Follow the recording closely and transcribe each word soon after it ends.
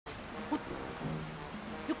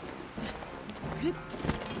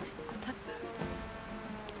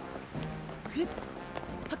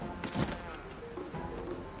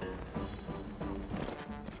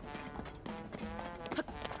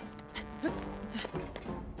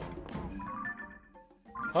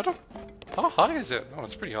How high is it? Oh,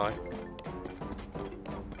 it's pretty high.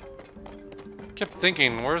 Kept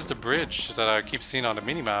thinking, where's the bridge that I keep seeing on the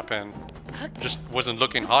minimap, and just wasn't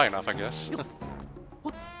looking high enough, I guess.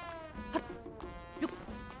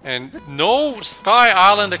 And no Sky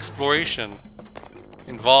Island exploration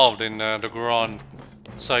involved in the Goron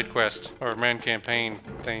side quest or main campaign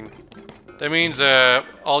thing. That means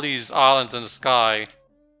all these islands in the sky,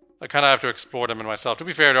 I kind of have to explore them in myself. To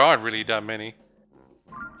be fair, there aren't really that many.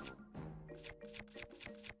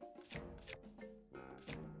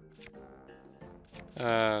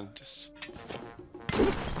 Just...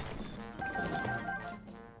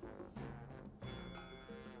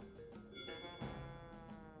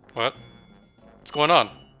 What? What's going on?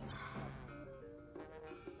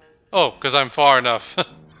 Oh, because I'm far enough.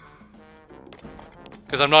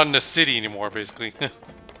 Because I'm not in the city anymore, basically. It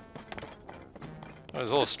was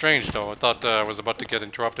a little strange, though. I thought I was about to get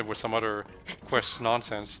interrupted with some other quest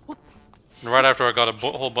nonsense. And right after I got a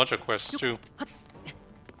whole bunch of quests, too.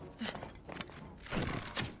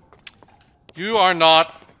 You are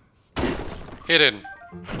not hidden.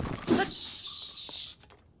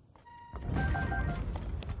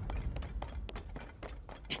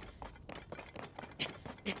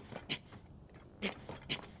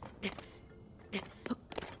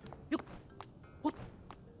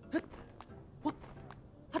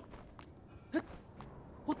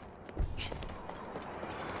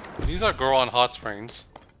 These are Goron hot springs.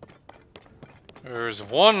 There's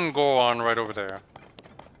one Goron right over there.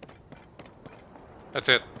 That's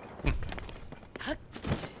it.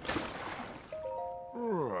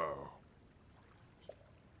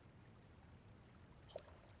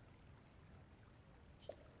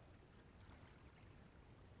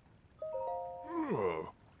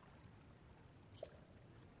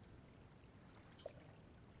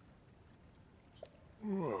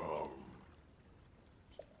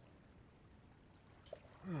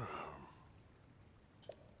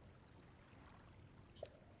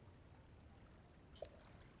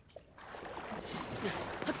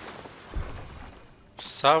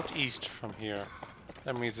 Southeast from here.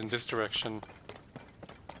 That means in this direction.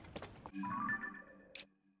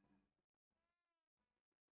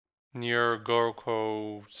 Near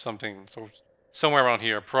Gorko something. So somewhere around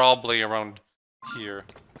here. Probably around here.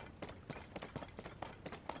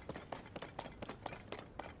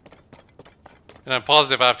 And I'm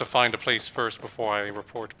positive I have to find a place first before I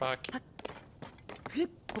report back.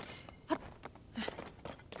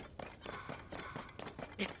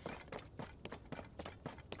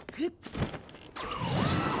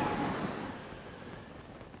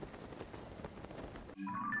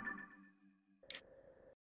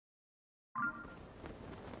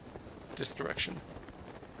 This direction.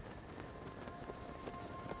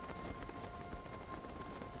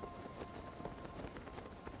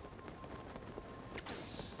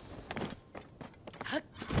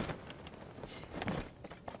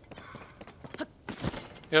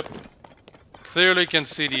 Yep. Clearly can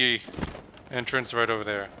see the entrance right over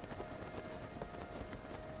there.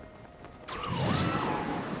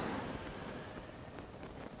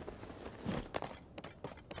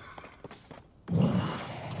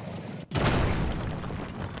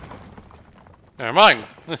 Never mind.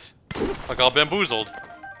 I got bamboozled.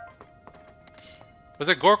 Was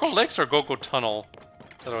it Gorko Lakes or Gorko Tunnel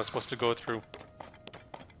that I was supposed to go through?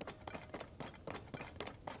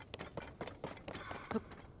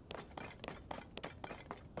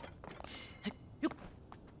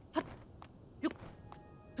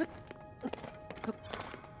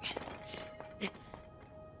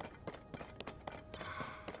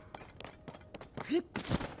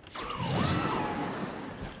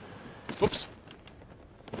 Whoops.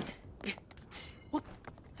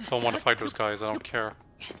 Don't want to fight those guys, I don't care.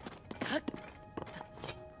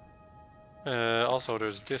 Also,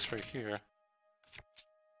 there's this right here.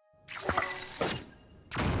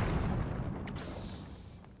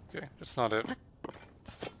 Okay, that's not it.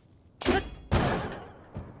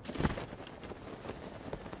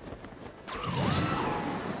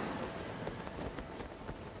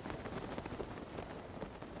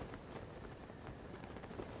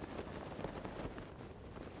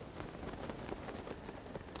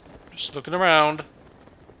 Just looking around.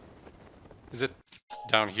 Is it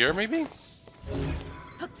down here, maybe?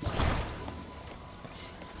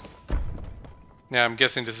 Yeah, I'm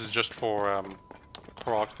guessing this is just for a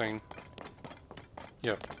Korok thing.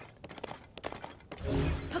 Yep.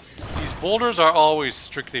 These boulders are always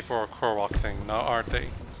strictly for a Korok thing, now aren't they?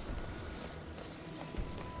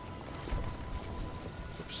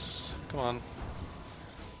 Oops. Come on.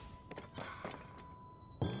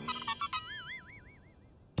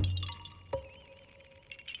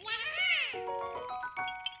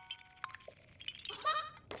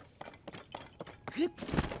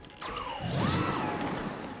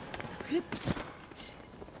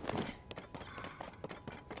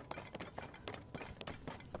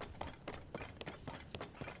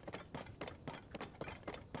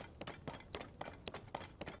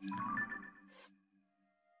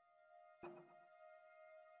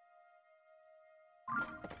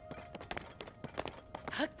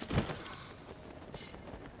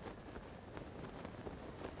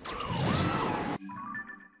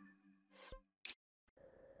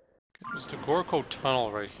 There's the Gorko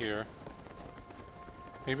tunnel right here.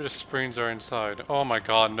 Maybe the springs are inside. Oh my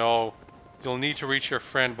god, no. You'll need to reach your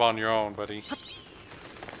friend on your own, buddy.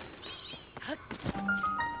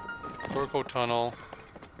 Gorko tunnel.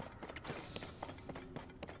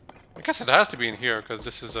 I guess it has to be in here, because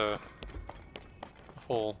this is a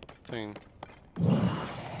whole thing.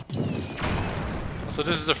 So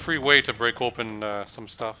this is a free way to break open some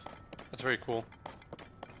stuff. That's very cool.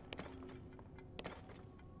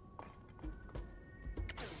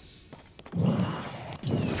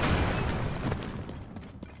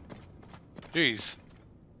 Jeez.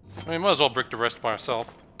 I mean, might as well break the rest by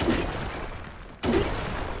myself.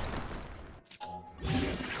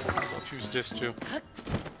 I'll use this too.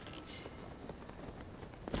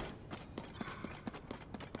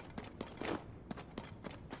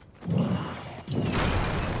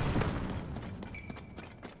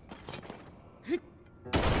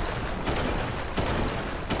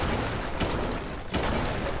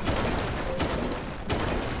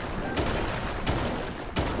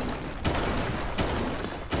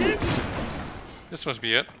 This must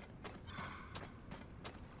be it.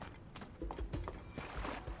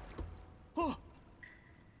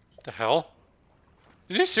 The hell?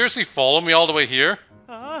 Did you seriously follow me all the way here?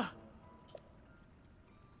 Well,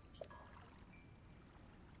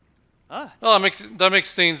 that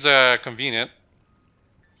makes things convenient.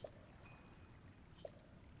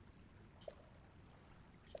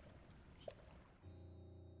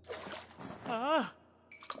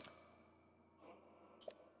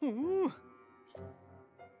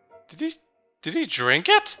 Did he drink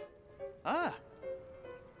it? I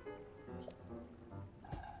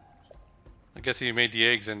guess he made the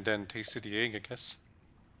eggs and then tasted the egg, I guess.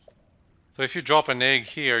 So if you drop an egg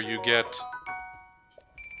here, you get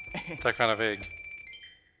that kind of egg.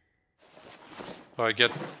 Do I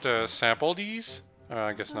get sample these?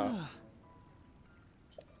 I guess not.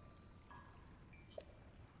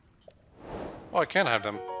 Oh, I can have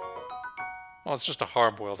them. Oh, it's just a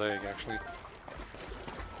hard-boiled egg, actually.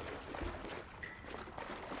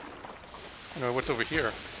 Anyway, what's over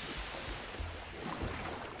here?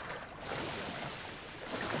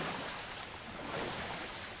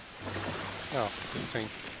 Oh, this thing.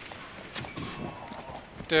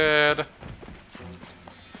 Dead.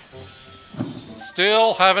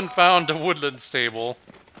 Still haven't found the woodland stable.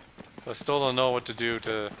 I still don't know what to do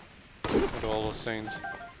to all those things.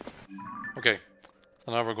 Okay,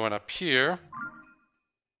 so now we're going up here.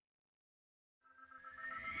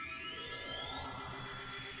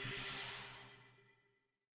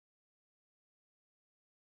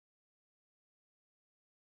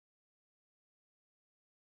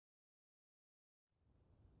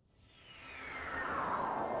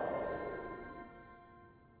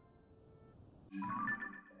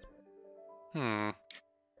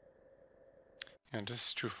 And this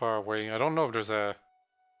is too far away. I don't know if there's a...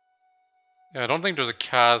 Yeah, I don't think there's a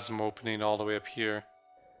chasm opening all the way up here.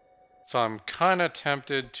 So I'm kind of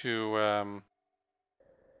tempted to...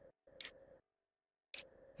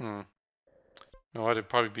 No, it'd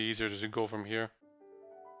probably be easier to go from here.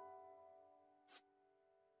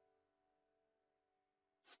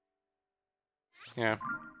 Yeah.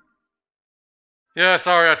 Yeah,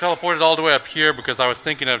 sorry, I teleported all the way up here because I was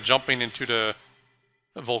thinking of jumping into the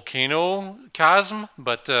volcano chasm,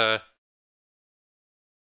 but it's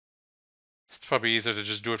probably easier to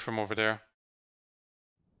just do it from over there.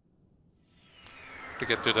 To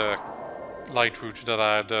get to the light route that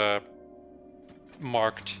I had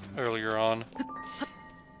marked earlier on.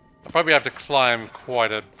 I probably have to climb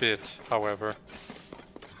quite a bit, however.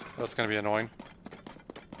 That's gonna be annoying.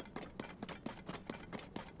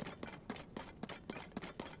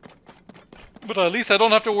 But at least I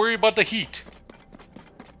don't have to worry about the heat.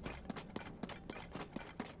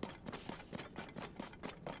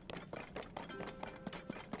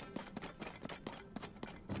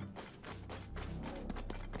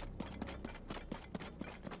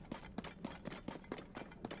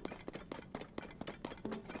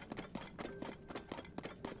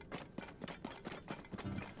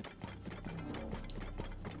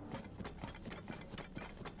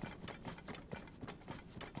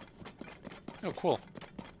 Oh, cool.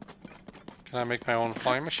 Can I make my own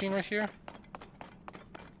flying machine right here?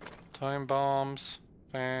 Time bombs,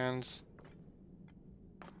 fans.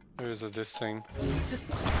 Where is it, this thing?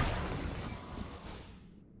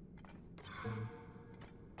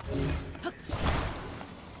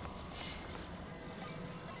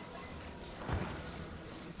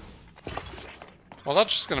 Well,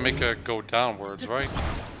 that's just gonna make it go downwards, right?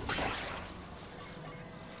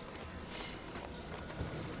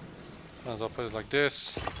 As I'll put it like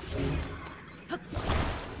this.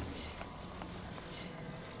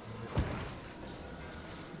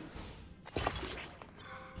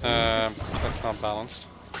 That's not balanced.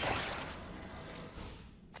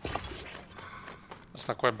 That's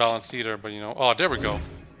not quite balanced either, but you know. Oh, there we go.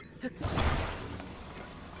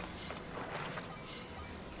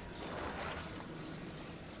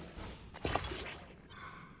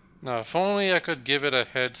 Now, if only I could give it a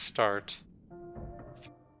head start.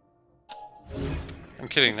 I'm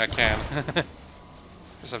kidding, I can.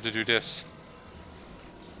 Just have to do this.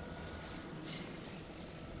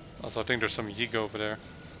 Also, I think there's some Yiga over there.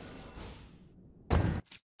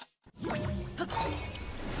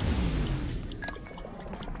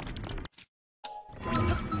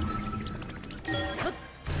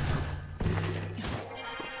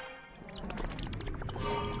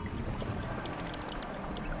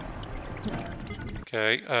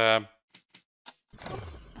 Okay, well,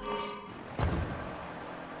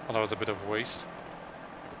 that was a bit of a waste.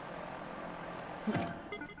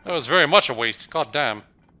 That was very much a waste, god damn.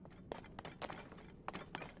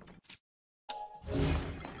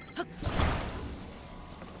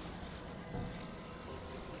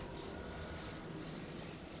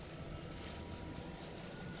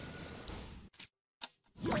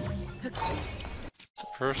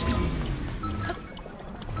 First,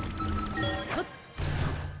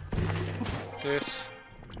 this,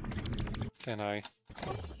 then I...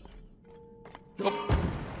 Oh.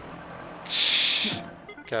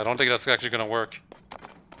 Okay, I don't think that's actually gonna work.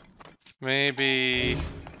 Maybe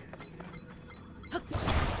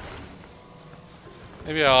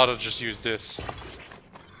I ought to just use this.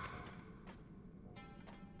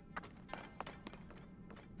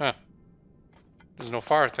 Huh. There's no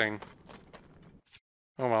fire thing.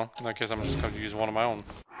 Oh well, in that case I'm just going to use one of my own.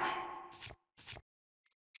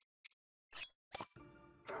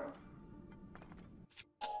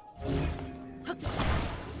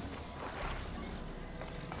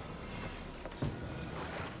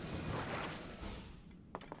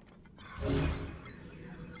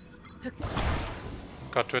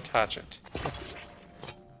 Got to attach it.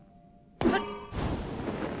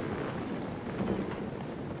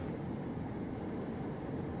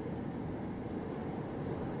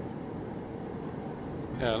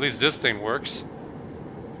 Yeah, at least this thing works.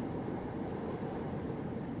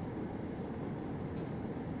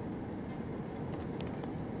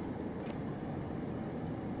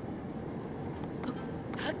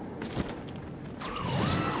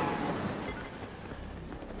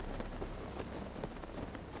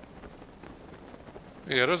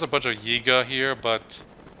 Yeah, there's a bunch of Yiga here, but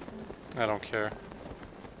I don't care.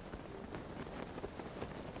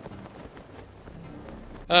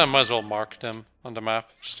 I might as well mark them on the map,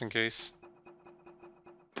 just in case.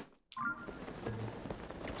 Is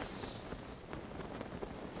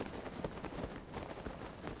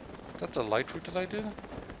that the light route that I did?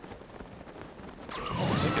 I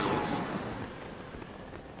think it is.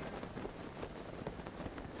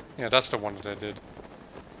 Yeah, that's the one that I did.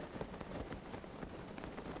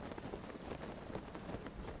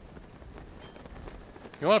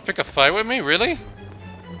 You want to pick a fight with me? Really?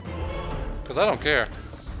 Because I don't care.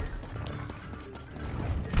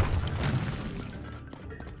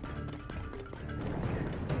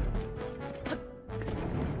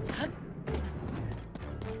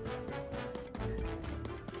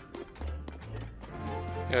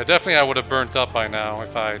 Yeah, definitely I would have burnt up by now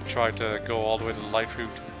if I tried to go all the way to the light route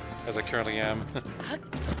as I currently am.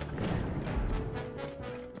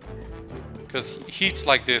 Because heat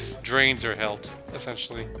like this drains your health,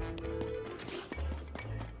 essentially.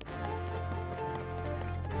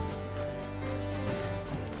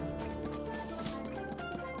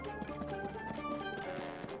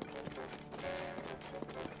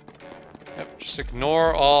 Yep, just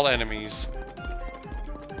ignore all enemies.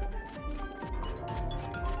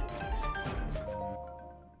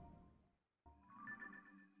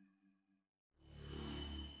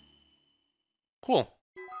 Cool.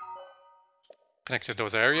 Connected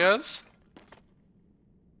those areas.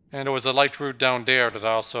 And there was a light route down there that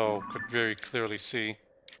I also could very clearly see.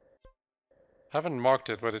 Haven't marked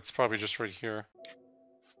it, but it's probably just right here.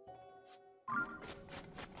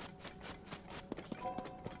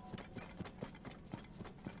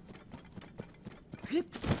 Well,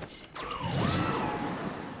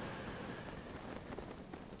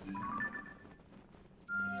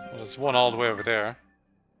 there's one all the way over there.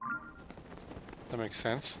 That makes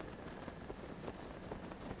sense.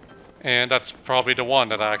 And that's probably the one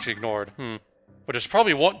that I actually ignored. But there's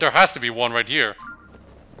probably one, there has to be one right here.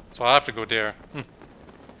 So I have to go there.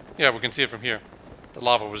 Yeah, we can see it from here. The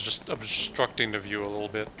lava was just obstructing the view a little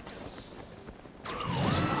bit.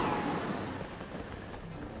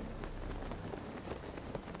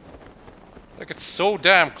 Like, it's so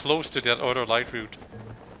damn close to that other light route.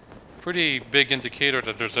 Pretty big indicator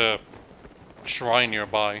that there's a shrine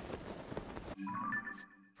nearby.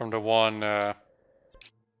 From the one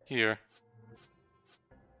here.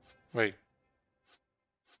 Wait.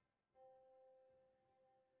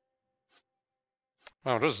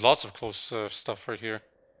 Wow, there's lots of close stuff right here.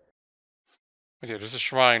 But yeah, there's a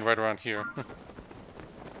shrine right around here.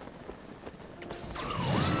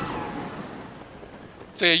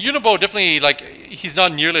 So yeah, Unibo definitely, like, he's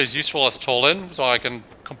not nearly as useful as Tolan, so I can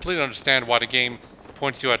completely understand why the game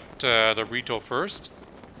points you at the Rito first.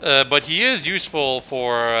 But he is useful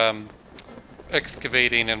for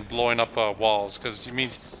excavating and blowing up walls, because it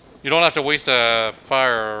means you don't have to waste a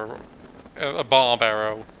bomb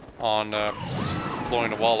arrow on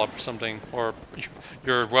blowing a wall up or something, or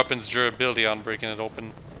your weapon's durability on breaking it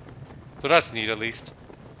open. So that's neat, at least.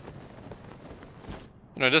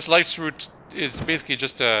 You know, this lights route is basically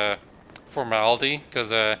just a formality,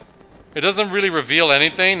 because it doesn't really reveal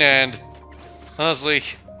anything, and honestly,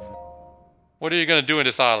 what are you going to do in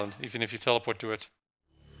this island, even if you teleport to it?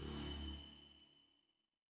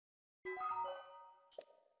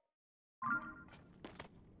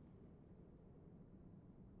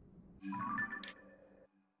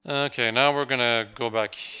 Okay, now we're gonna go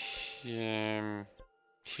back here.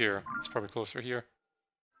 It's probably closer here.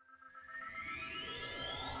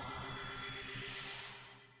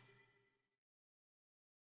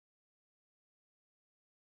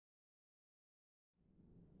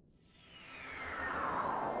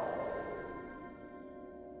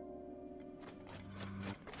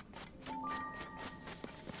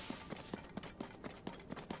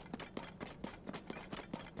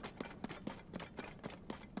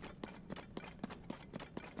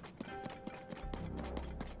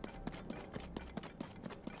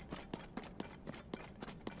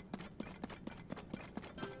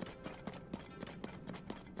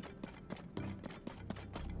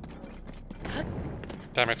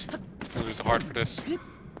 Damn it. I'm gonna lose a heart for this.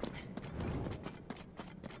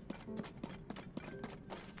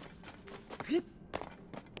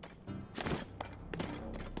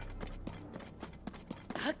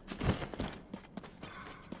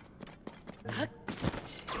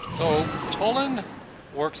 So, Tolan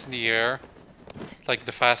works in the air, like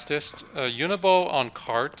the fastest. Unibo on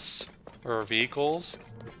carts or vehicles.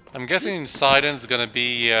 I'm guessing Sidon's gonna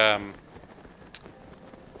be in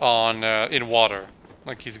water.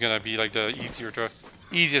 Like, he's gonna be like the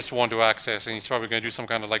easiest one to access, and he's probably gonna do some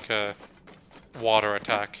kind of like a water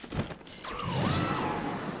attack.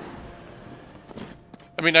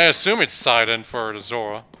 I mean, I assume it's Sidon for the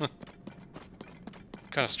Zora.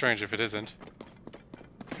 Kind of strange if it isn't.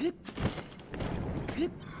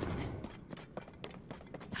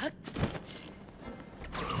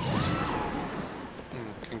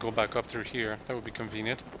 Can go back up through here. That would be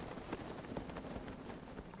convenient.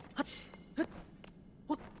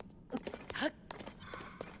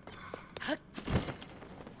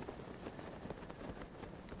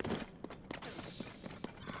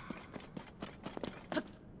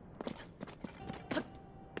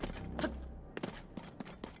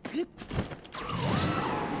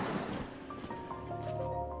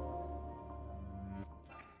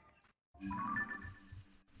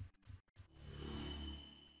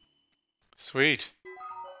 Sweet.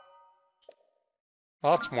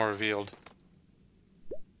 Lots more revealed.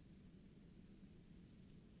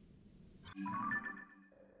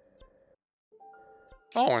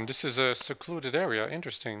 Oh, and this is a secluded area.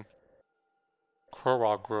 Interesting.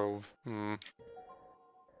 Korok Grove.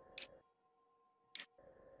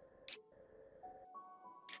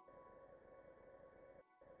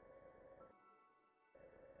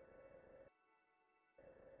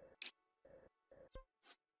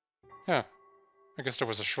 Yeah. I guess there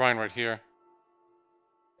was a shrine right here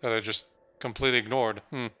that I just completely ignored.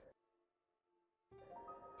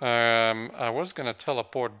 I was gonna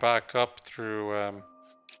teleport back up through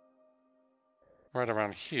right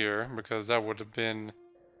around here, because that would have been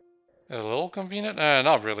a little convenient.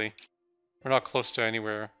 Not really. We're not close to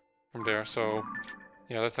anywhere from there, so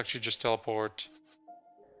yeah, let's actually just teleport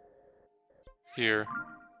here.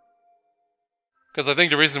 Because I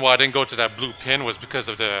think the reason why I didn't go to that blue pin was because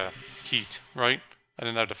of the heat, right? I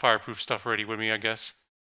didn't have the fireproof stuff ready with me, I guess.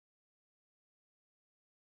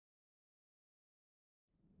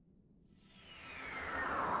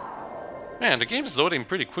 Man, the game's loading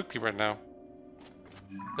pretty quickly right now.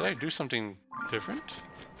 Did I do something different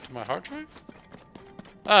to my hard drive?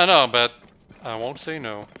 I don't know, but I won't say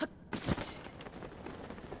no.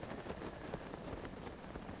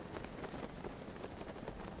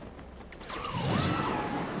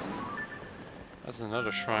 That's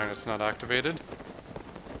another shrine that's not activated.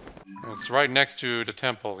 And it's right next to the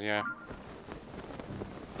temple, yeah.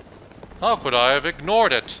 How could I have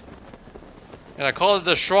ignored it? And I call it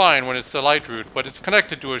the shrine when it's the light route, but it's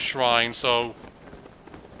connected to a shrine, so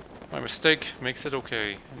my mistake makes it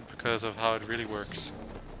okay because of how it really works.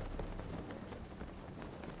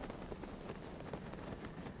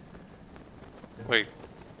 Wait.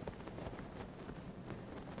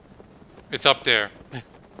 It's up there.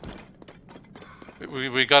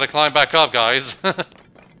 we gotta climb back up, guys.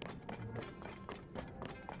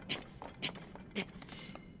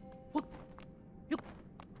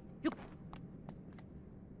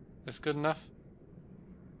 This good enough?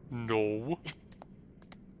 No.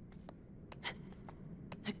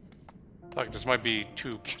 Like, this might be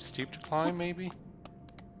too steep to climb, maybe?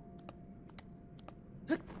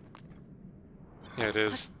 Yeah, it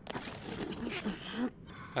is.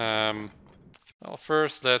 Well,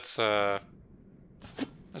 first let's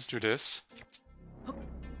do this.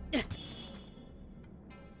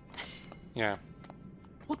 Yeah.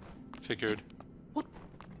 Figured.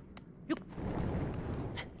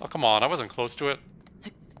 Oh, come on, I wasn't close to it.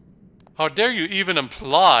 How dare you even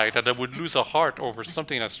imply that I would lose a heart over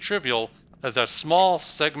something as trivial as that small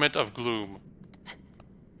segment of gloom?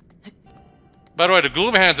 By the way, the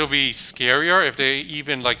gloom hands will be scarier if they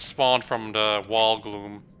even like spawn from the wall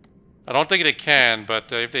gloom. I don't think they can,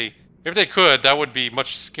 but if they could, that would be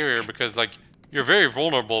much scarier because like you're very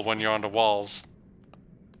vulnerable when you're on the walls.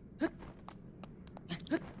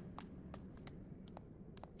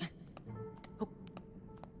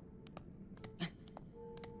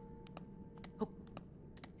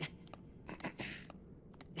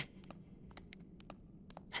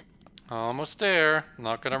 Almost there.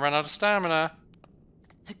 Not gonna run out of stamina.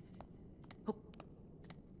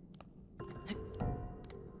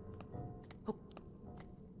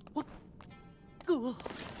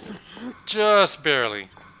 Just barely.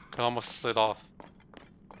 Could almost slid off.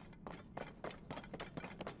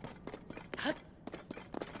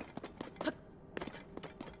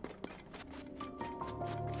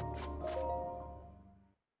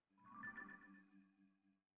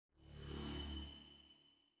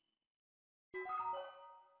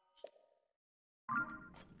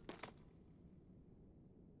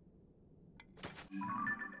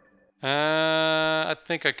 I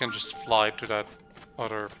think I can just fly to that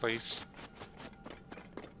other place.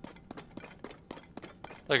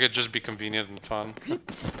 Like, it'd just be convenient and fun.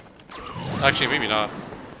 Actually, maybe not.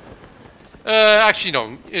 Actually,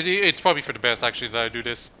 no. It's probably for the best, actually, that I do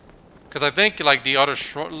this. Because I think, like, the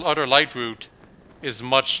other light route is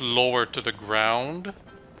much lower to the ground.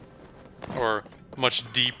 Or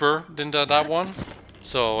much deeper than that one.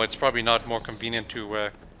 So it's probably not more convenient to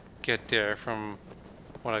get there from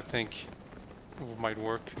what I think might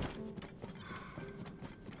work.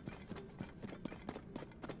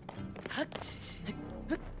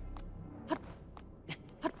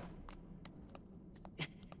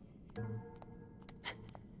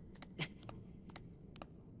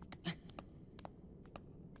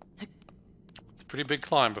 It's a pretty big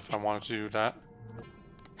climb if I wanted to do that.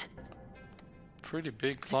 Pretty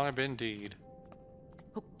big climb indeed.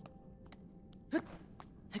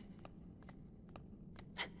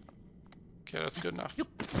 Okay, that's good enough.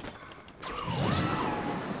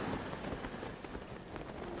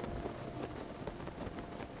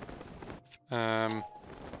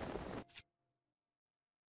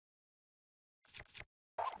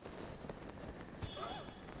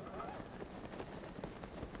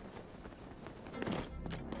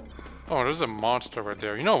 Oh, there's a monster right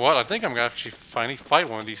there. You know what? I think I'm gonna actually finally fight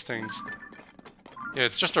one of these things. Yeah,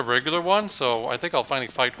 it's just a regular one, so I think I'll finally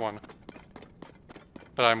fight one.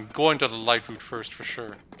 But I'm going to the light route first for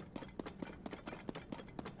sure.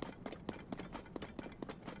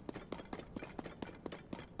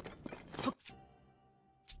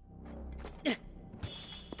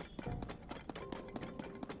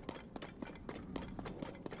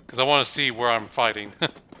 Because I want to see where I'm fighting,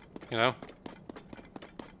 you know?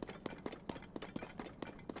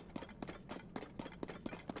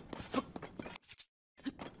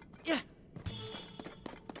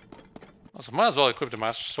 So I might as well equip the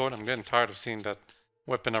Master Sword. I'm getting tired of seeing that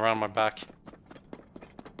weapon around my back.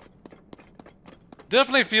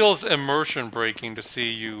 Definitely feels immersion breaking to see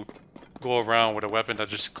you go around with a weapon that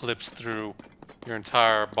just clips through your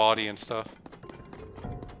entire body and stuff.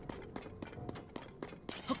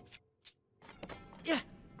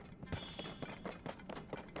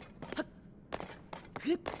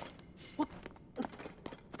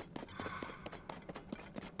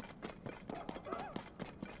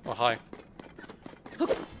 Oh, hi.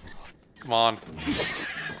 Come on.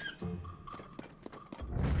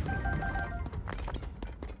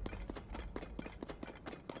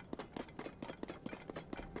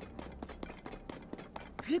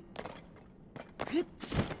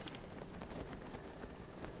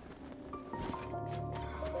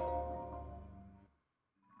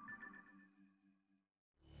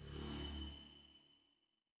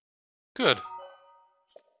 Good.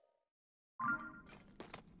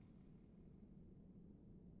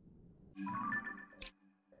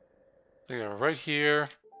 They are right here.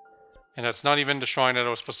 And that's not even the shrine that I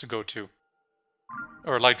was supposed to go to.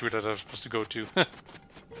 Or light route that I was supposed to go to.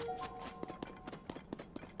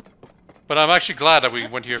 But I'm actually glad that we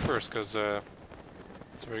went here first, because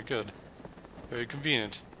it's very good. Very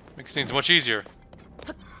convenient. Makes things much easier.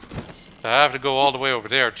 I have to go all the way over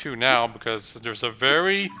there too now, because there's a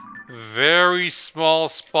very, very small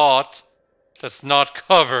spot that's not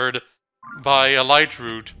covered by a light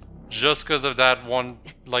route, just because of that one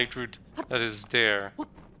light route that is there.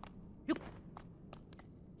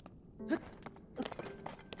 That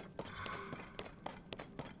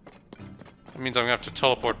means I'm gonna have to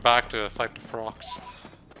teleport back to fight the frogs.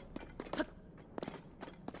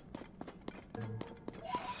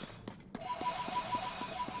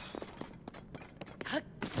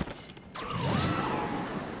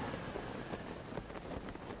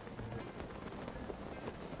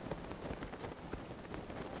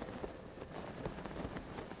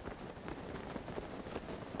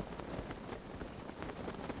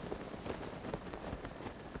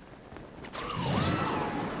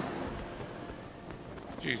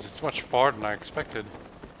 Jeez, it's much farther than I expected.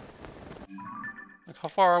 Like, how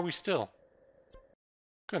far are we still?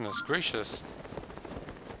 Goodness gracious.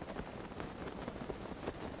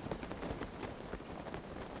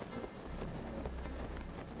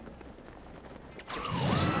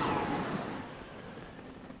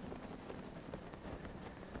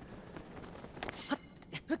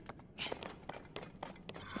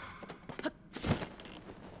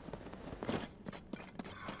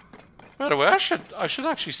 By the way, I should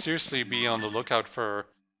actually seriously be on the lookout for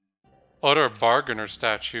other bargainer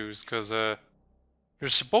statues, because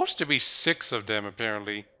there's supposed to be 6 of them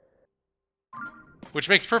apparently, which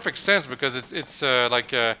makes perfect sense because it's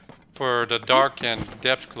like for the dark and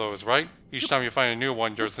depth clothes, right? Each time you find a new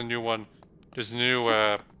one, there's a new one, there's a new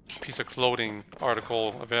piece of clothing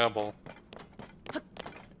article available.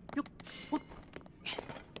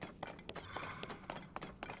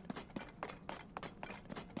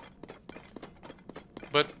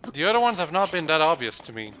 But the other ones have not been that obvious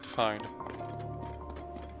to me to find.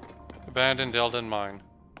 Abandoned Elden Mine.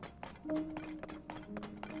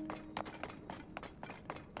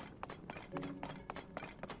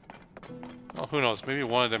 Oh, who knows? Maybe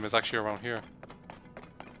one of them is actually around here.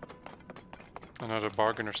 Another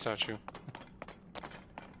bargainer statue.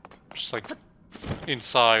 Just like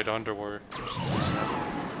inside underwear.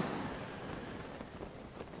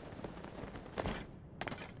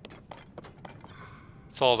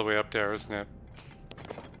 It's all the way up there, isn't it?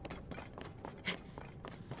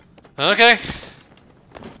 Okay.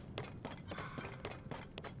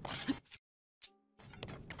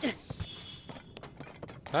 Can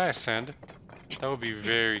I ascend? That would be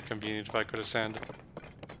very convenient if I could ascend.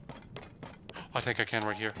 I think I can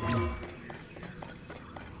right here.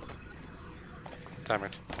 Damn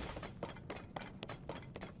it.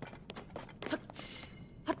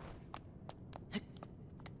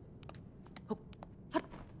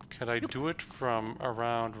 Could I do it from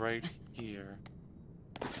around right here?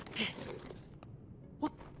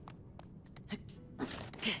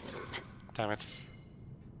 Damn it.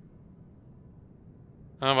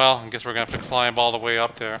 Oh well, I guess we're gonna have to climb all the way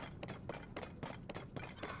up there.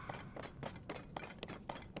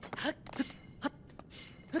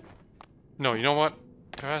 No, you know what?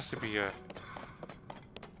 There has to be a...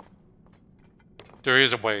 There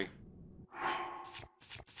is a way.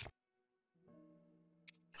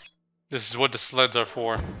 This is what the sleds are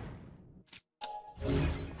for.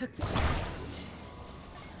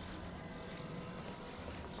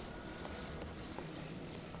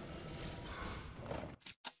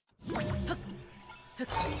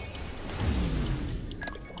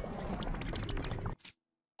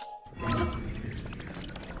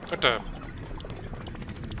 What the?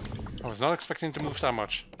 I was not expecting to move that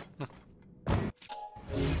much.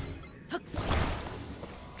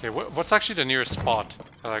 Okay, what's actually the nearest spot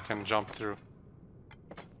that I can jump through?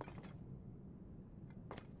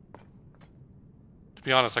 To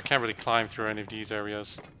be honest, I can't really climb through any of these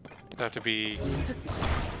areas. It'd have to be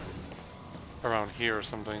around here or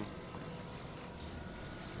something.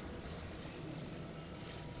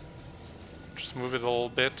 Just move it a little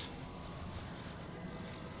bit.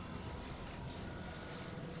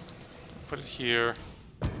 Put it here.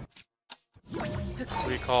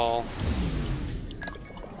 Recall.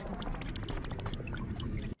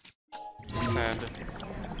 Send.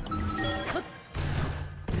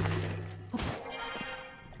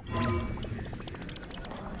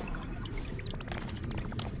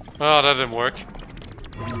 Oh, that didn't work.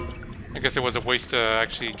 I guess it was a waste to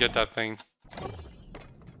actually get that thing.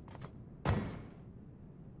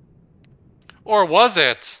 Or was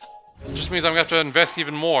it? It just means I'm gonna have to invest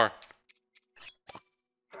even more.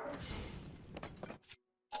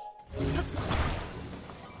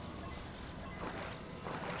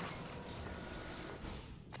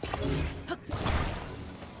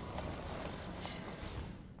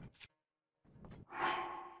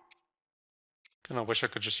 Kinda wish I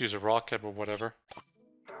could just use a rocket or whatever.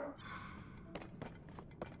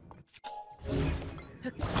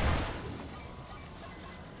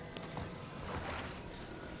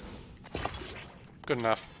 Good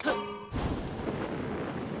enough.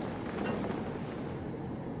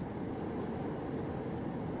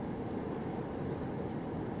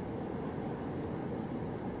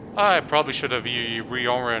 I probably should have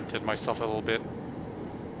reoriented myself a little bit.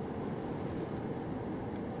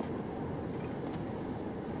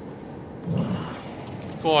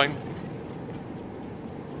 Keep going.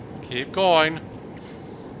 Keep going.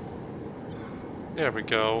 There we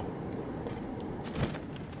go.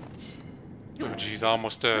 Oh jeez,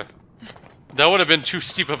 almost that would have been too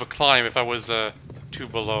steep of a climb if I was too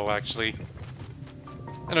below, actually.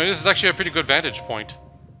 Anyway, this is actually a pretty good vantage point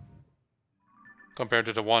compared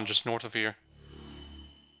to the one just north of here.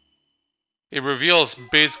 It reveals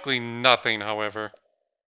basically nothing, however.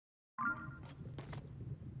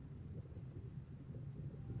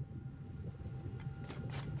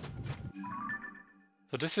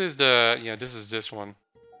 So this is the, yeah, this is this one.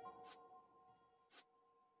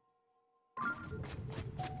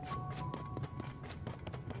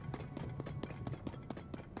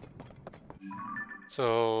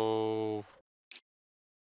 So,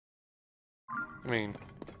 I mean,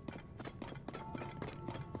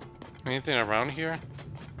 anything around here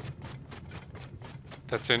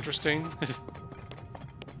that's interesting?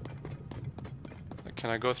 Can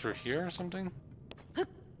I go through here or something?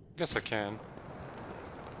 Guess I can.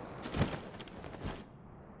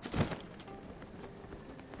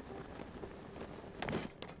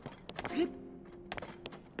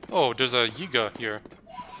 Oh, there's a Yiga here.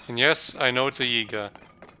 And yes, I know it's a Yiga.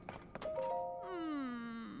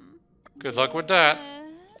 Good luck with that.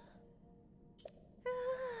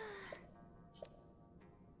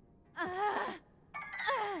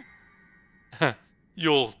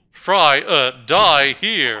 You'll die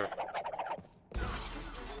here.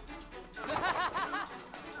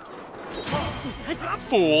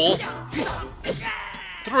 Fool.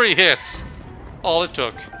 3 hits. All it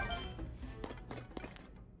took.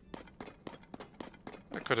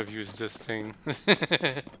 I could have used this thing.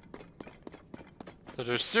 So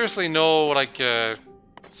there's seriously no, like,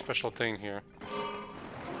 special thing here.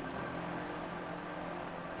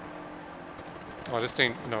 Oh, this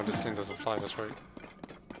thing, no, this thing doesn't fly, that's right.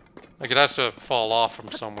 Like, it has to fall off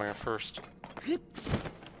from somewhere first.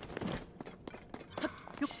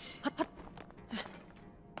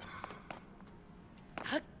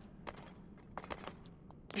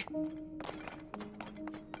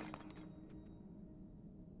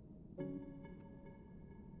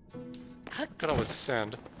 Could always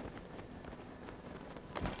ascend.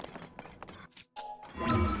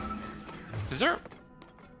 Is there...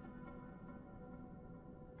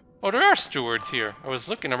 Oh, there are stewards here. I was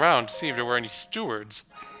looking around to see if there were any stewards.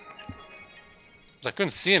 I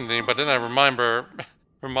couldn't see anything, but then I remembered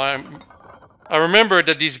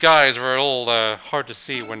that these guys were a little hard to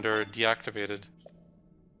see when they're deactivated.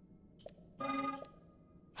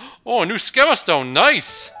 Oh, a new Schema Stone!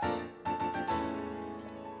 Nice!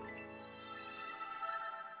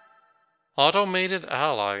 Automated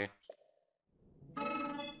ally.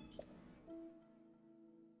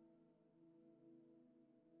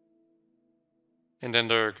 And then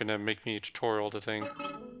they're gonna make me a tutorial the thing.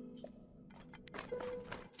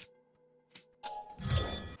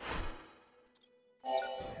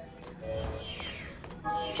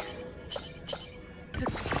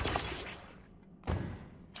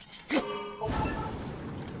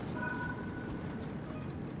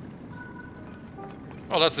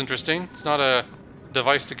 Oh, that's interesting. It's not a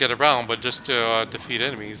device to get around, but just to defeat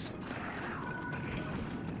enemies.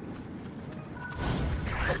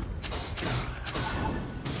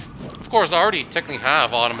 Of course, I already technically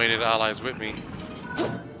have automated allies with me.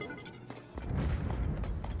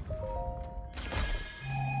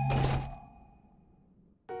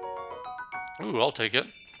 Ooh, I'll take it.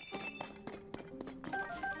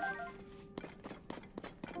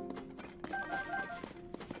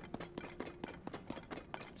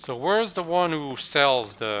 So where's the one who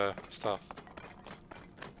sells the stuff?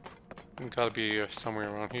 It's gotta be somewhere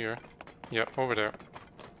around here. Yep, over there.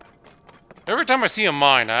 Every time I see a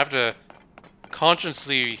mine, I have to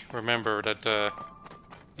consciously remember that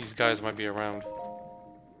these guys might be around.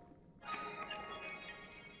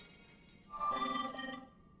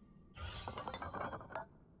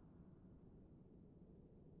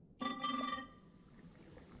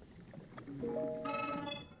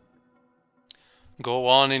 Go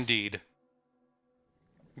on, indeed.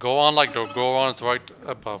 Go on like the Goron's right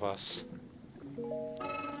above us.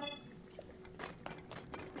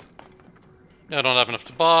 I don't have enough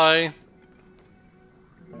to buy.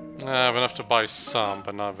 I have enough to buy some,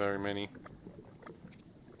 but not very many.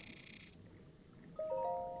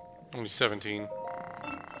 Only 17.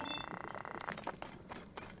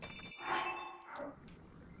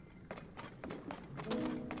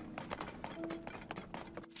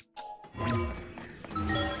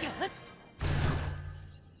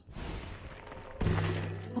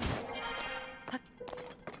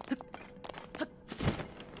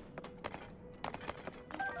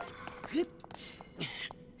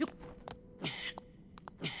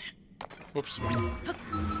 Whoops.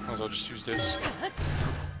 Might as well just use this.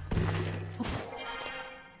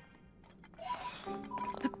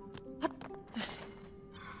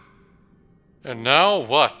 And now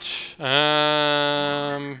what?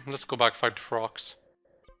 Let's go back, fight the frogs.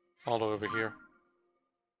 All over here.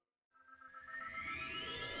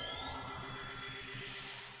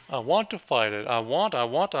 I want to fight it. I want.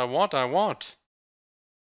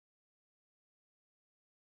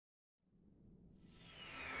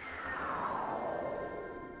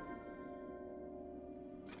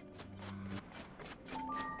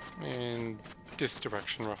 In this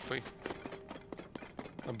direction, roughly.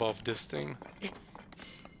 Above this thing.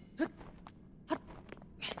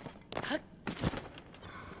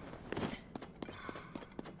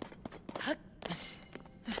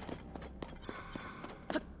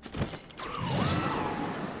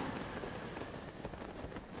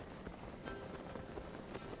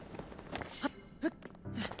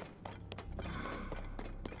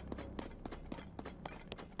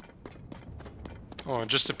 Oh, it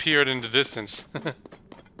just appeared in the distance.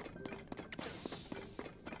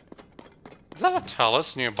 Is that a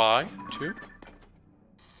talus nearby, too?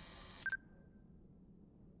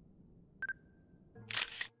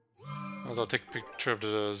 I'll take a picture of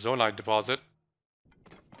the zonite deposit.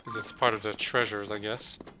 Because it's part of the treasures, I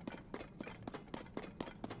guess.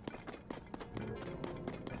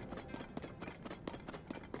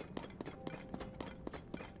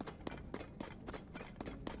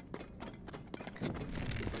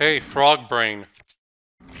 Hey, frog brain.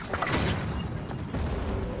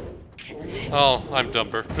 Oh, I'm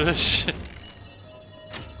dumber. Yeah,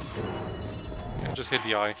 just hit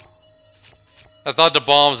the eye. I thought the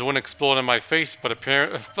bombs wouldn't explode in my face, but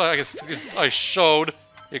apparently, I guess I showed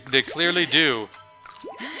they clearly do.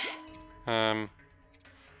 Well,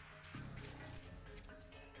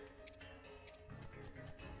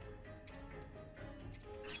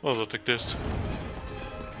 I'll take this.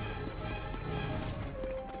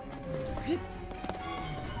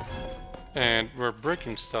 And we're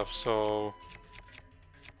breaking stuff, so...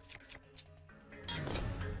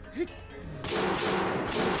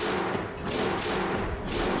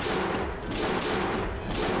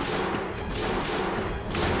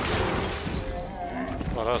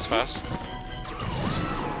 Well, that was fast.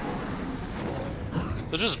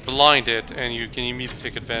 So just blind it, and you can immediately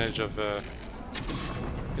take advantage of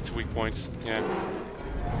its weak points. Yeah.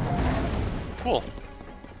 Cool.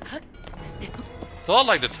 It's a lot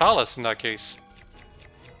like the talus in that case.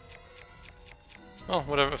 Oh,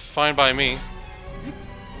 whatever. Fine by me.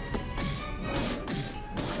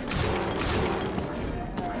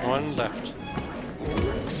 One left.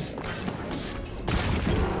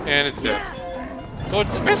 And it's dead. So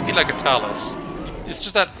it's basically like a talus. It's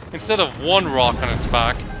just that instead of one rock on its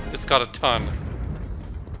back, it's got a ton.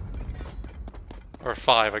 Or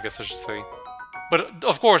 5, I guess I should say. But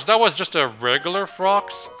of course, that was just a regular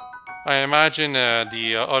frogs. I imagine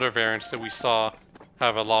the other variants that we saw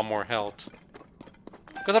have a lot more health.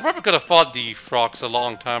 Because I probably could have fought the frogs a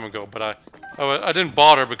long time ago, but Oh, I didn't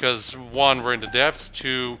bother because, one, we're in the depths,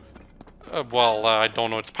 two, I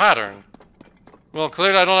don't know its pattern. Well,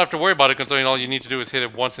 clearly I don't have to worry about it, considering all you need to do is hit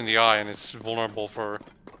it once in the eye, and it's vulnerable for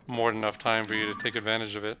more than enough time for you to take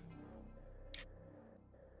advantage of it.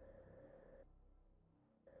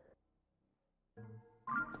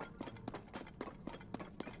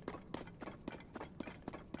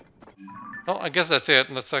 Well, I guess that's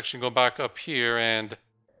it. Let's actually go back up here and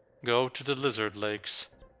go to the lizard lakes.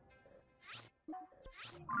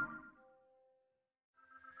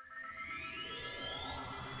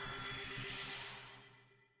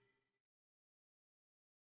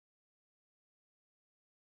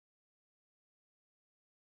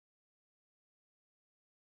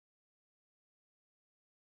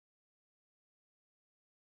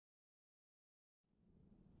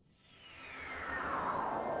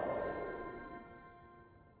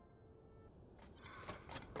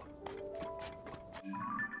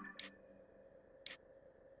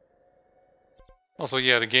 Also,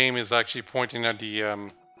 yeah, the game is actually pointing at the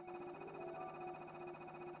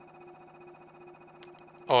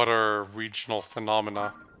other regional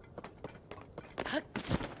phenomena.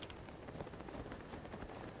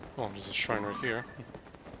 Oh, there's a shrine right here.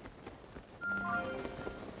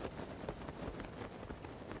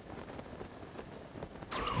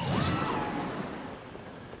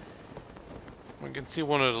 We can see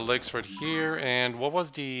one of the lakes right here, and what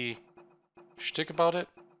was the shtick about it?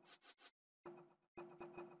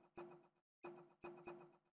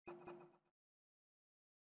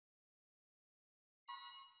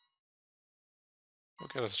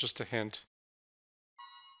 Okay, that's just a hint.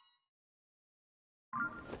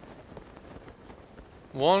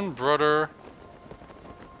 One brother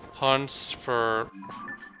hunts for...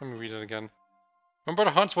 Let me read it again. One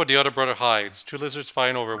brother hunts what the other brother hides. Two lizards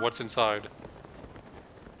fighting over what's inside.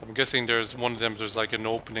 I'm guessing there's one of them, there's like an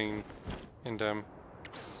opening in them.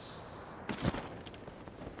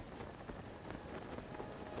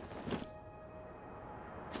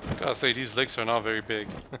 Gotta say, these lakes are not very big.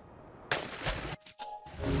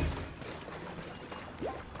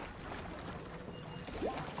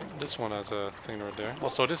 This one has a thing right there.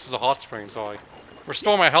 Also, this is a hot spring, so I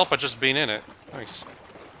restore my health by just being in it. Nice.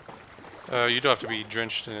 You do have to be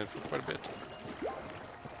drenched in it for quite a bit.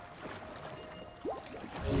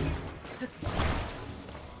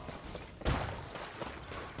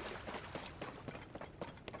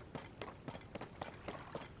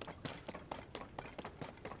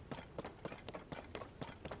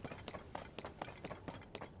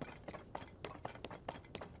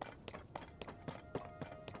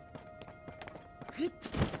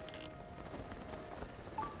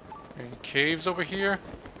 Any caves over here?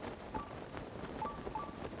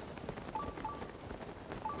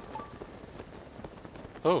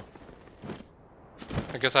 Oh.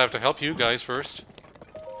 I guess I have to help you guys first.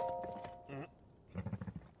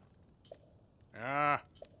 Ah.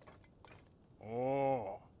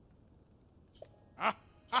 Oh.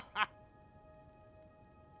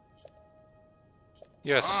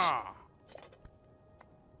 Yes. Ah.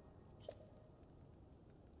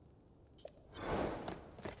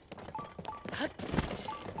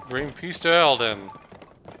 Bring peace to Elden.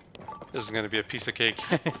 This is gonna be a piece of cake.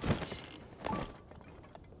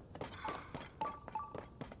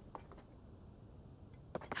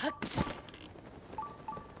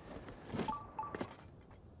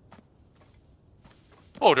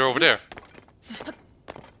 Oh, they're over there.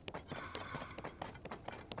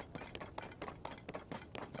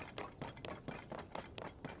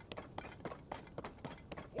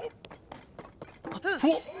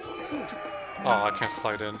 Oh, I can't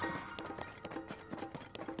slide in.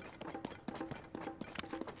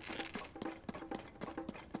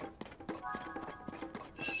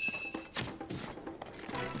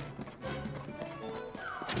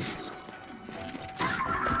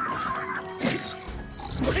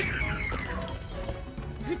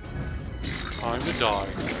 Time to die.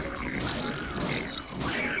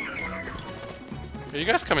 Are you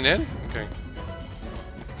guys coming in? Okay.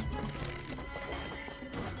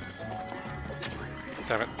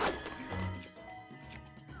 Damn it.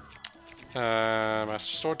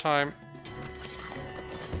 Master Sword time.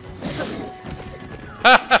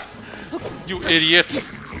 You idiot!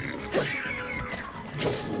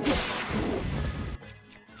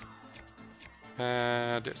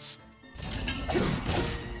 This.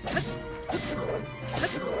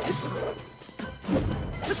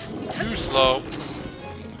 Too slow.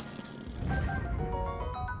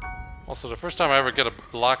 Also, the first time I ever get a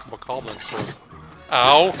black bokoblin sword.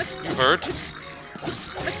 Ow! You hurt.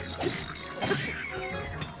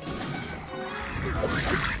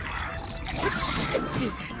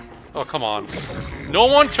 Oh, come on. No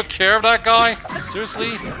one took care of that guy?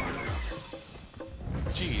 Seriously?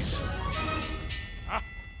 Jeez.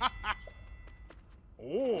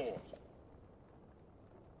 Oh.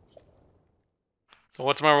 So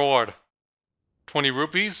what's my reward? 20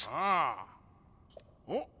 rupees? Ah.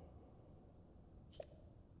 Oh.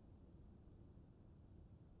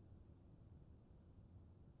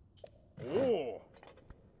 Oh.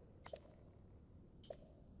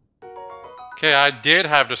 Okay, I did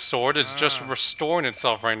have the sword. It's just restoring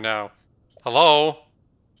itself right now. Hello?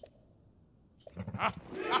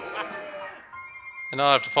 And now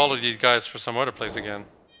I have to follow these guys for some other place again.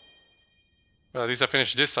 Well, at least I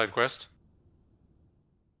finished this side quest.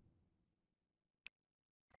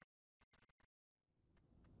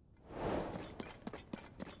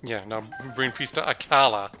 Yeah, now bring peace to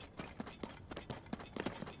Akala.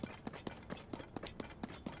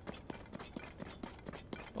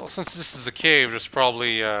 Well, since this is a cave, there's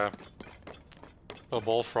probably a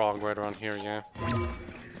bullfrog right around here, yeah.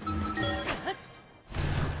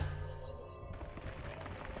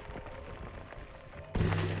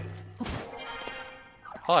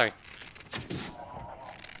 Hi.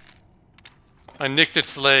 I nicked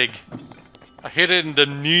its leg. I hit it in the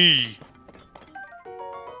knee.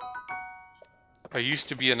 I used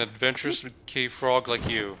to be an adventurous cave frog like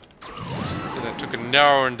you. And I took an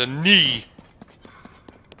arrow in the knee.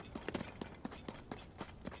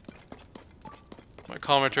 My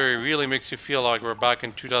commentary really makes you feel like we're back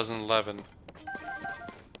in 2011.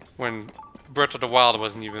 When Breath of the Wild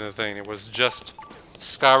wasn't even a thing. It was just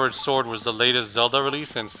Skyward Sword was the latest Zelda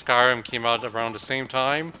release, and Skyrim came out around the same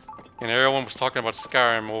time. And everyone was talking about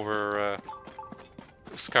Skyrim over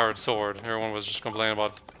Skyward Sword. Everyone was just complaining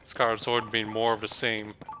about Skyward Sword being more of the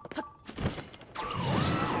same.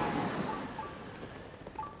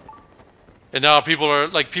 And now people are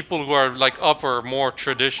like who are like up for more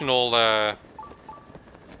traditional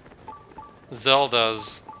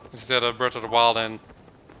Zeldas instead of Breath of the Wild and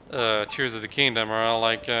Tears of the Kingdom are all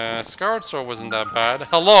like Skyward Sword wasn't that bad.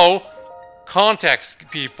 Hello, context,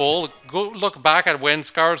 people. Go look back at when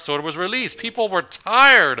Skyward Sword was released. People were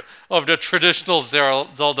tired of the traditional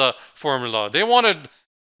Zelda formula. They wanted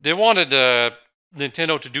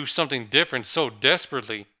Nintendo to do something different so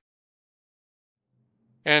desperately.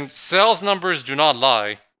 And sales numbers do not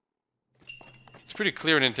lie. It's pretty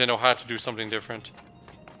clear Nintendo had to do something different.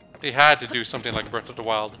 They had to do something like Breath of the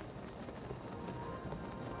Wild.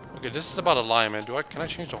 Okay, this is about alignment. Can I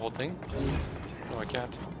change the whole thing? No, I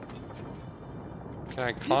can't. Can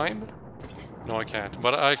I climb? No, I can't.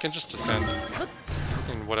 But I can just descend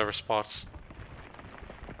in whatever spots.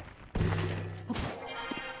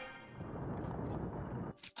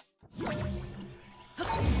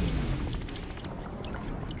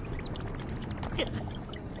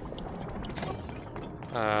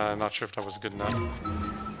 I'm not sure if that was good enough.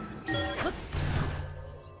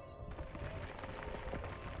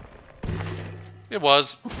 It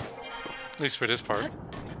was. At least for this part.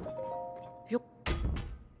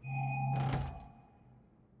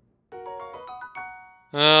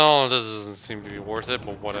 Well, this doesn't seem to be worth it,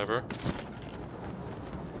 but whatever.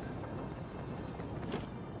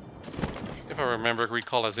 If I remember,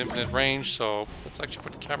 recall has infinite range, so let's actually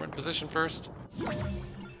put the camera in position first.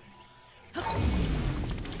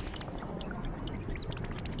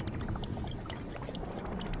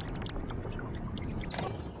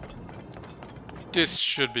 This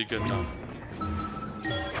should be good enough.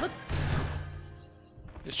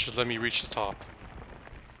 This should let me reach the top.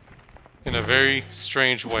 In a very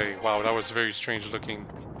strange way. Wow, that was very strange looking.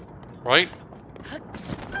 Right?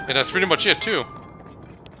 And that's pretty much it too.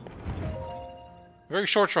 Very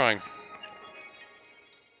short shrine.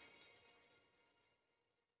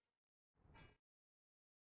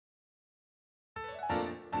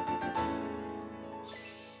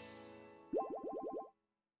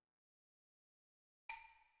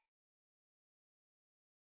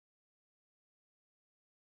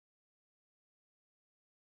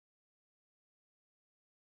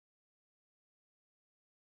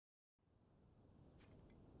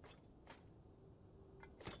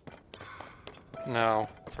 Now,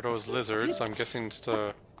 for those lizards, I'm guessing it's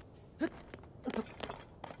the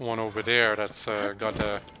one over there that's got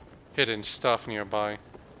the hidden stuff nearby.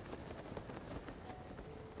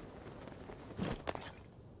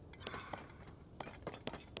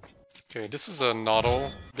 Okay, this is a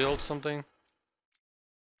auto build something.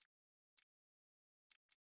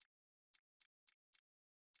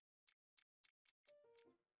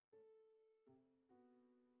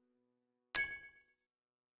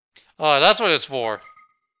 Oh, that's what it's for.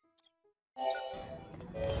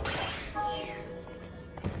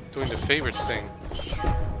 Doing the favorites thing.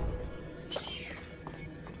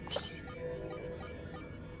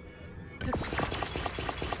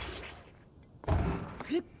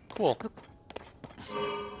 Cool.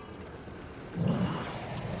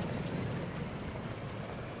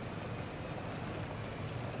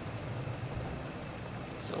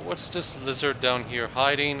 So what's this lizard down here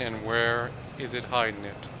hiding, and where is it hiding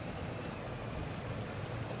it?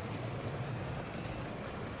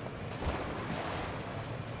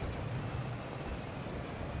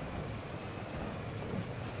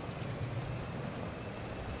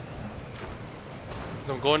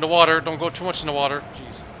 Don't go in the water. Don't go too much in the water.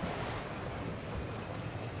 Jeez.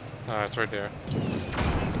 Ah, it's right there.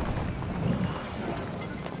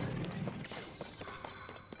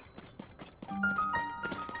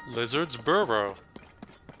 Lizard's burrow.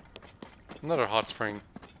 Another hot spring.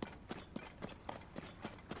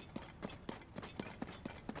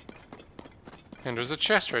 And there's a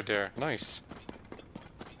chest right there. Nice.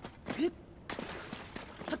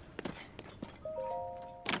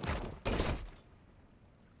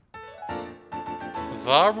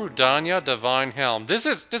 Varudanya Divine Helm. This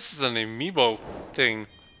is an amiibo thing.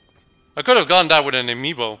 I could have gotten that with an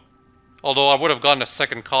amiibo. Although I would have gotten a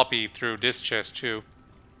second copy through this chest too.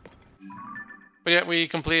 But yeah, we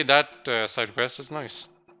completed that side quest. It's nice.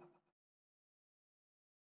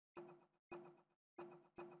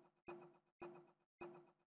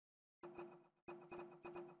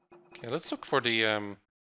 Okay, let's look for the yeah,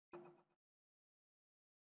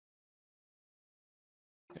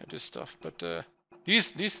 this stuff. But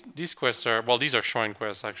these quests are, well, these are shrine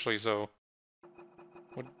quests actually. So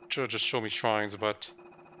would just show me shrines, but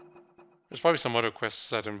there's probably some other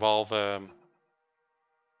quests that involve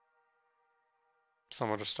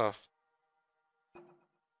some other stuff.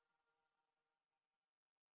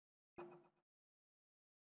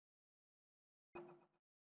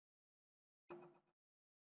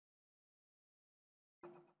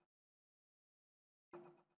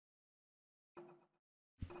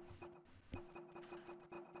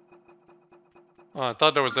 Oh, I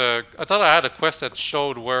thought I had a quest that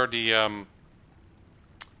showed where the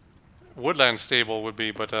woodland stable would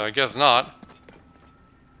be, but I guess not.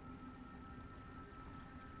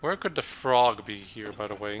 Where could the frog be here, by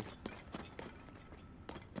the way?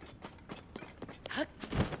 There's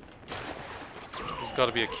got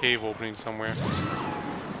to be a cave opening somewhere.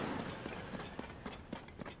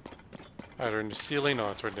 Either in the ceiling, no,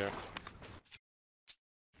 it's right there.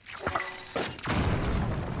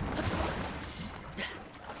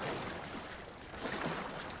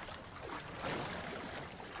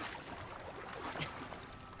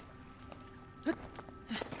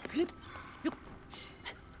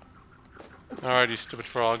 Alright, you stupid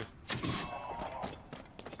frog.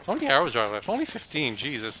 How many arrows are left? Only 15,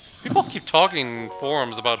 Jesus. People keep talking in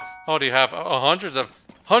forums about how they have hundreds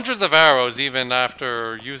of arrows even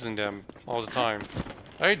after using them all the time.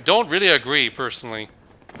 I don't really agree, personally.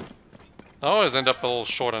 I always end up a little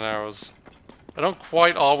short on arrows. I don't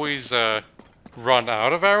quite always run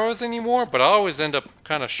out of arrows anymore, but I always end up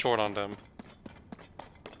kind of short on them.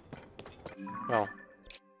 Well,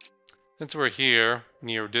 since we're here,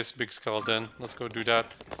 near this big skeleton, let's go do that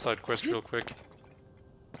side quest real quick.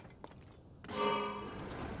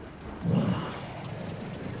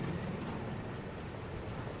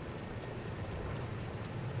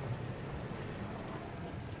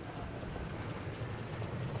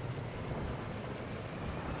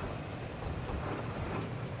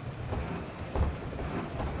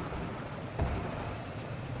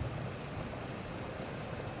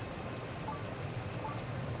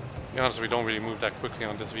 To be honest, we don't really move that quickly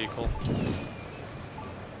on this vehicle.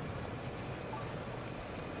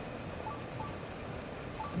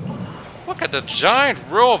 Look at the giant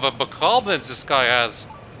row of bokoblins this guy has.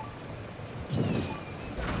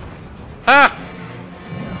 Ha!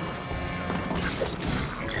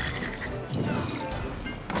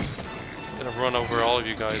 Gonna run over all of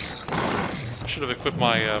you guys. I should have equipped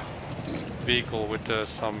my vehicle with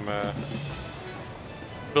some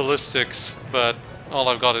ballistics, but all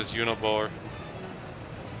I've got is Unibore.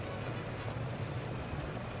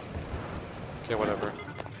 Okay, whatever.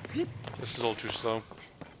 This is all too slow.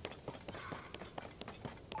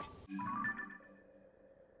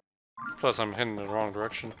 Plus, I'm heading in the wrong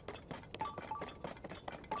direction.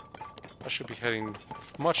 I should be heading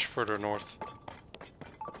much further north.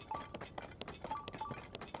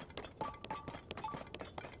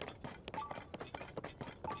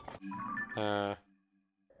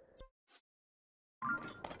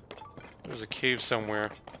 There's a cave somewhere.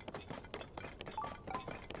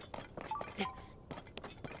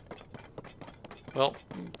 Well,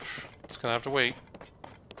 it's gonna have to wait.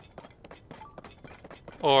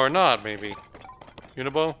 Or not, maybe.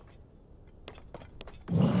 Unibo?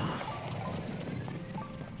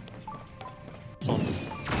 Oh.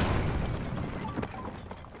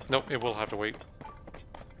 Nope, it will have to wait.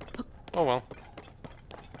 Oh well.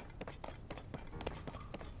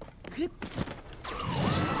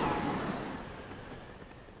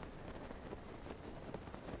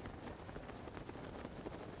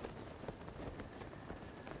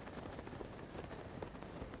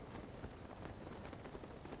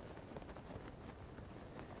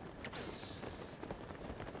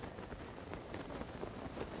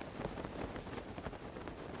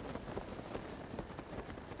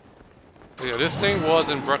 Yeah, this thing was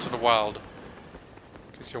in Breath of the Wild.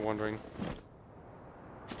 In case you're wondering.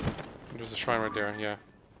 There's a shrine right there, yeah.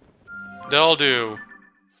 That'll do.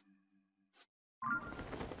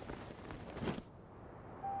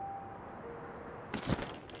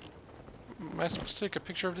 Am I supposed to take a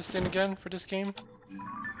picture of this thing again for this game?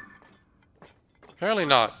 Apparently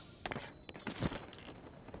not.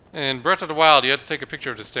 In Breath of the Wild, you had to take a picture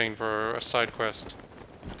of this thing for a side quest.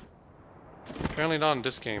 Apparently not in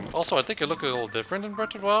this game. Also, I think it looked a little different in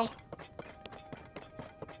Breath of the Wild.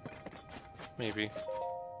 Maybe.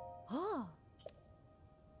 Oh.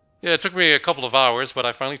 Yeah, it took me a couple of hours, but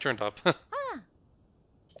I finally turned up.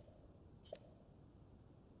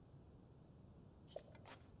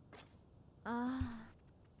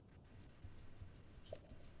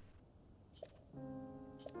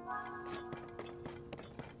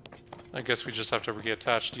 I guess we just have to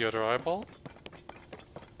reattach the other eyeball.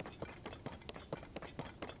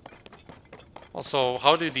 Also,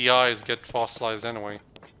 how did the eyes get fossilized anyway?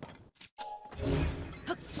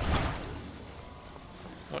 Oh,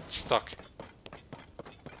 it's stuck.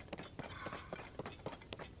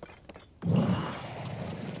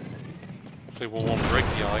 Hopefully we won't break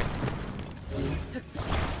the eye.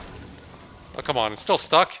 Oh, come on, it's still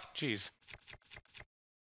stuck? Jeez.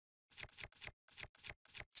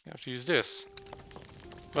 I have to use this.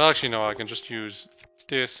 Well, actually, no, I can just use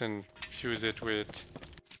this and fuse it with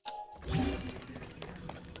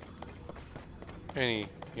any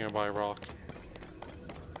nearby rock.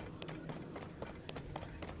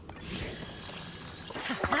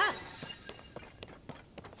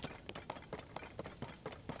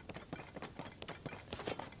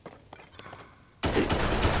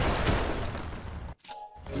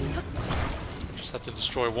 Just have to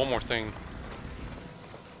destroy one more thing.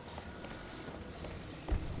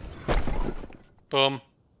 Boom.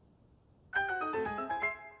 I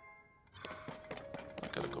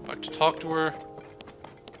gotta go back to talk to her.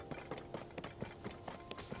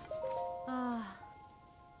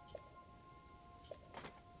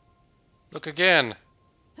 Look again.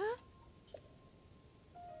 Huh?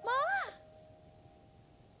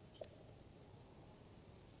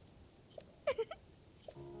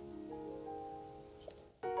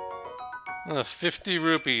 Ma! 50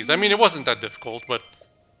 rupees. I mean, it wasn't that difficult, but...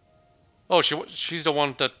 Oh, she's the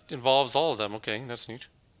one that involves all of them. Okay, that's neat.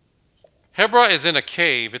 Hebra is in a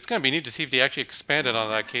cave. It's gonna be neat to see if they actually expanded on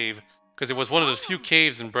that cave, because it was one of the few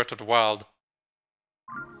caves in Breath of the Wild.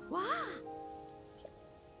 Wow.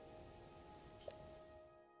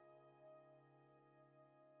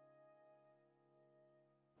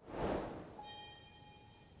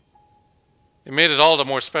 It made it all the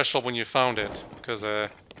more special when you found it, because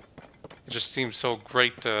it just seemed so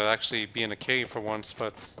great to actually be in a cave for once,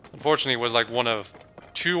 but unfortunately it was like one of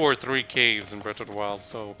 2 or 3 caves in Breath of the Wild,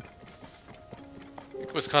 so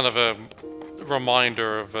it was kind of a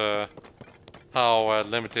reminder of how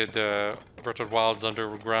limited Breath of the Wild's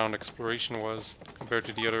underground exploration was compared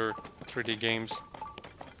to the other 3D games.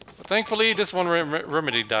 But thankfully this one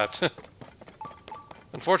remedied that.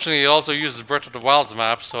 Unfortunately, it also uses Breath of the Wild's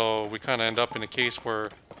map, so we kind of end up in a case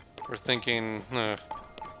where we're thinking,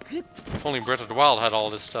 if only Breath of the Wild had all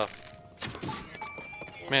this stuff.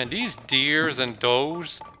 Man, these deers and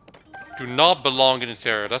does do not belong in this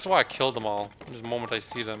area. That's why I killed them all the moment I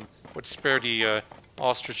see them. Would spare the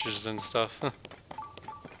ostriches and stuff.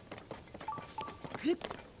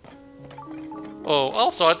 Oh,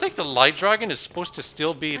 also, I think the light dragon is supposed to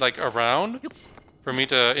still be like around for me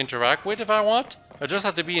to interact with if I want. I just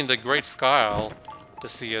have to be in the Great Sky Isle to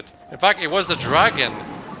see it. In fact, it was the dragon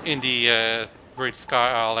in the Great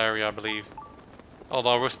Sky Isle area, I believe.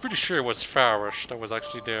 Although I was pretty sure it was Farish that was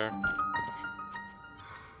actually there.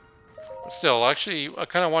 But still, actually, I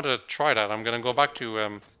kind of want to try that. I'm going to go back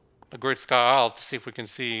to the Great Sky Isle to see if we can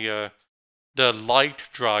see the light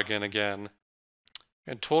dragon again.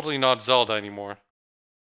 And totally not Zelda anymore.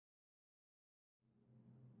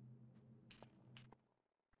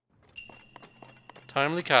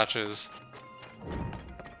 Timely catches.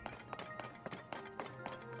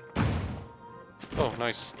 Oh,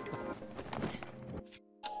 nice.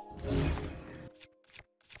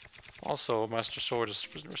 Also, Master Sword is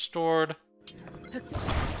restored.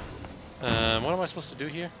 What am I supposed to do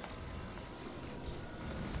here?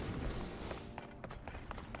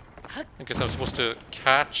 I guess I'm supposed to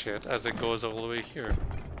catch it as it goes all the way here.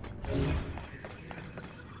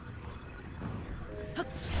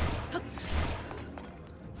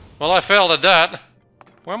 Well, I failed at that.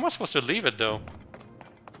 Where am I supposed to leave it, though?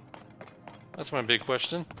 That's my big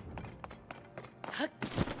question.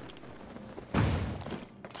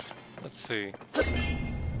 Let's see.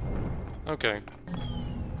 Okay.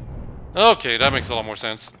 Okay, that makes a lot more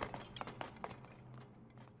sense.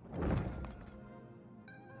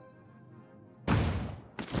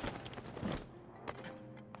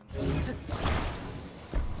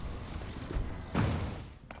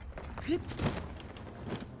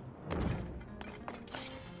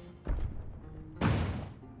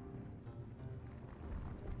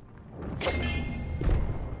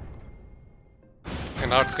 And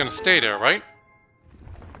now it's gonna stay there, right?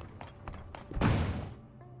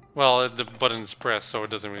 Well, the button's pressed, so it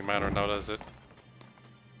doesn't really matter now, does it?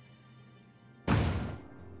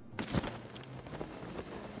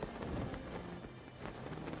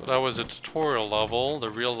 So that was the tutorial level. The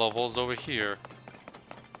real level's over here.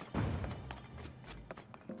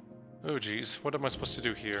 Oh geez, what am I supposed to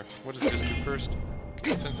do here? What does this do first?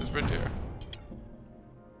 Okay, since it's right there.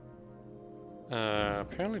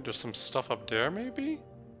 Apparently there's some stuff up there, maybe?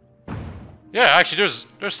 Yeah, actually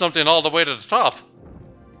there's something all the way to the top.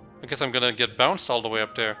 I guess I'm gonna get bounced all the way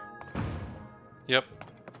up there. Yep.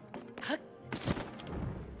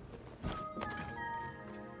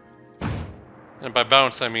 And by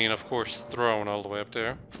bounce I mean, of course, thrown all the way up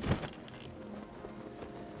there.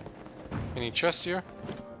 Any chest here?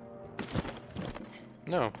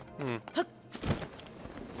 No.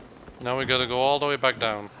 Now we gotta go all the way back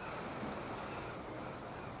down.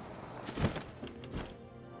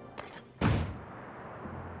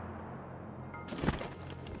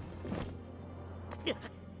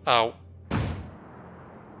 Ow.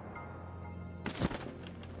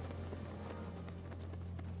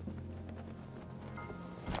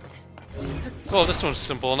 Well, this one's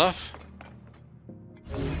simple enough.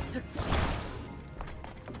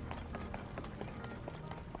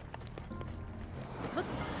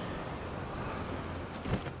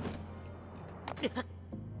 If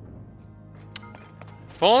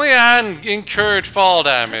only I hadn't incurred fall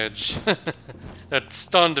damage that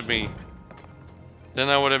stunned me, then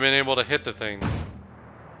I would have been able to hit the thing.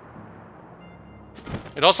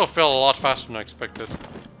 It also fell a lot faster than I expected.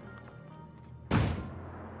 Okay,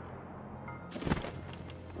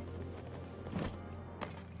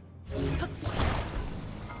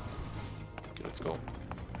 let's go.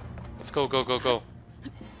 Let's go, go, go, go.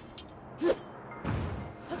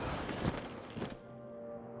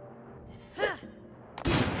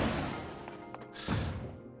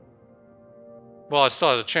 Well, I still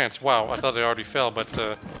had a chance. Wow, I thought I already fell, but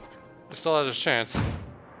I still had a chance.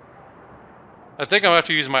 I think I'm gonna have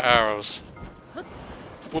to use my arrows.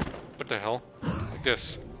 Whoop, what the hell? Like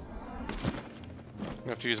this. I'm gonna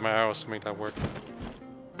have to use my arrows to make that work.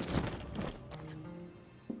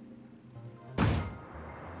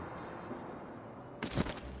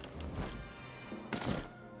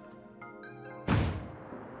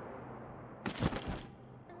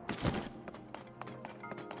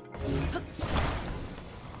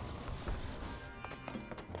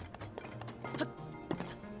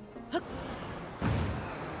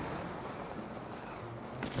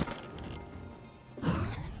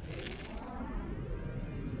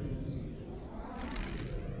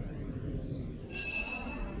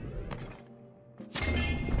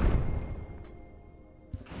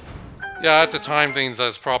 Yeah, I had to time things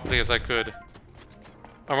as properly as I could.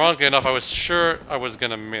 Ironically enough, I was sure I was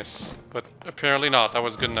gonna miss, but apparently not. That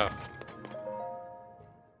was good enough.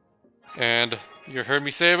 And you heard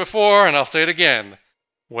me say it before, and I'll say it again.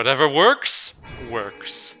 Whatever works,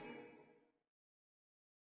 works.